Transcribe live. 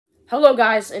Hello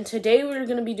guys, and today we're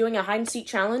going to be doing a hide and seek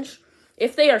challenge.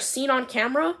 If they are seen on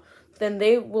camera, then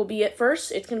they will be it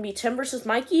first. It's going to be Tim versus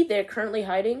Mikey. They're currently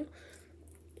hiding.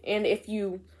 And if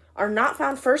you are not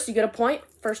found first, you get a point.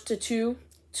 First to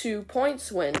 2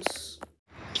 points wins.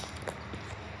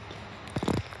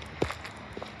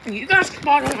 You guys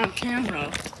spotted on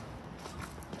camera.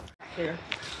 Here.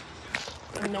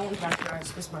 And no one's back here,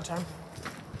 guys. This is my time.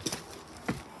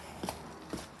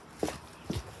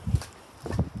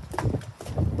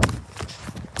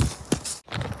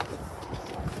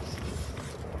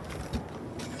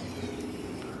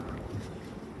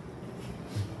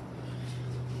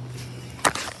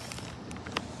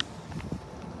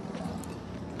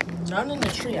 None in the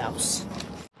treehouse.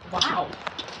 Wow.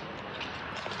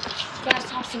 You guys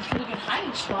have some pretty good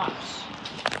hiding spots.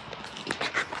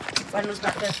 Rhino's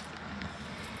back there.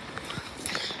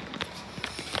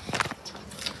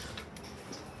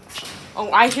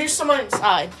 Oh, I hear someone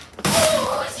inside.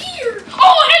 Oh, it's here!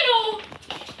 Oh, hello!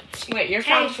 Wait, you're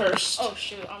found first. Oh,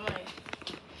 shoot, I'm like...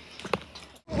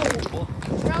 Oh.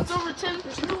 Round's over, Tim.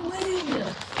 There's no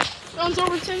way. Round's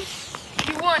over, Tim.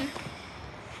 You won.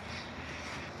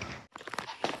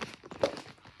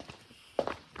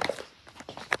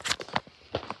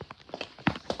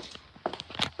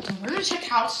 We're gonna check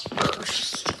house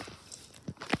first.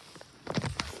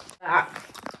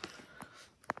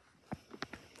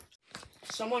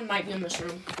 Someone might be in this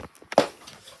room.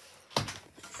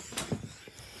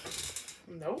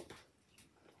 Nope.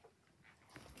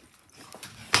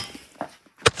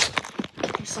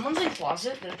 Someone's in the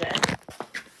closet. They're dead.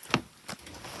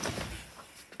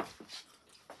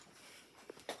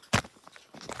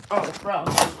 Oh, bro.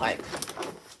 Like.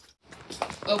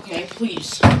 Okay,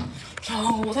 please.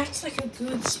 Oh, that's like a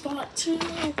good spot too.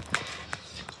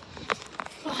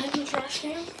 Behind the trash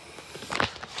can.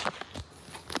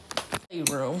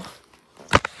 Room.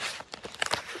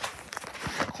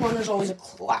 Corner's always a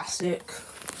classic.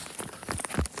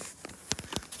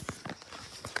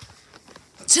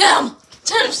 Tim!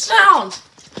 Tim's found!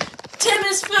 Tim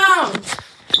is found!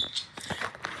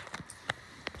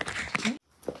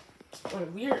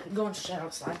 Wait, we're going to chat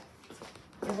outside.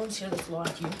 Everyone's here that's low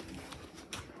IQ.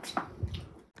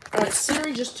 Alright,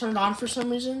 Siri just turned on for some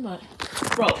reason, but...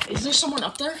 Bro, is there someone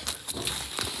up there?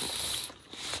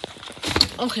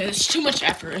 Okay, it's too much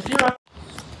effort. If you're up...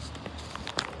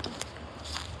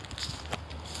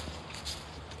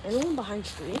 Anyone behind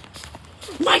tree?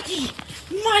 Mikey!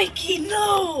 Mikey,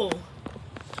 no!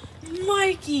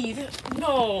 Mikey,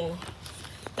 no!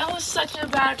 That was such a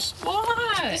bad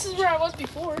spot! This is where I was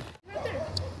before. Right there.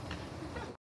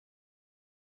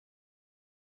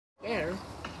 Where?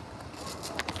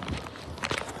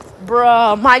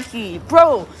 Bruh, Mikey,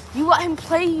 bro, you let him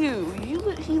play you. He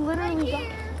literally got...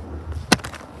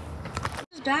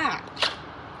 He's back.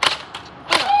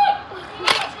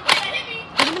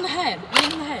 Hit him in the head. Hit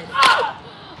him in the head.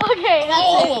 Okay, that's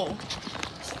Oh!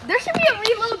 it. There should be a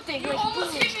reload thing. You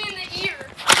almost hit me in the ear.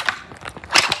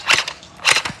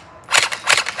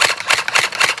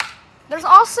 There's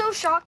also shock.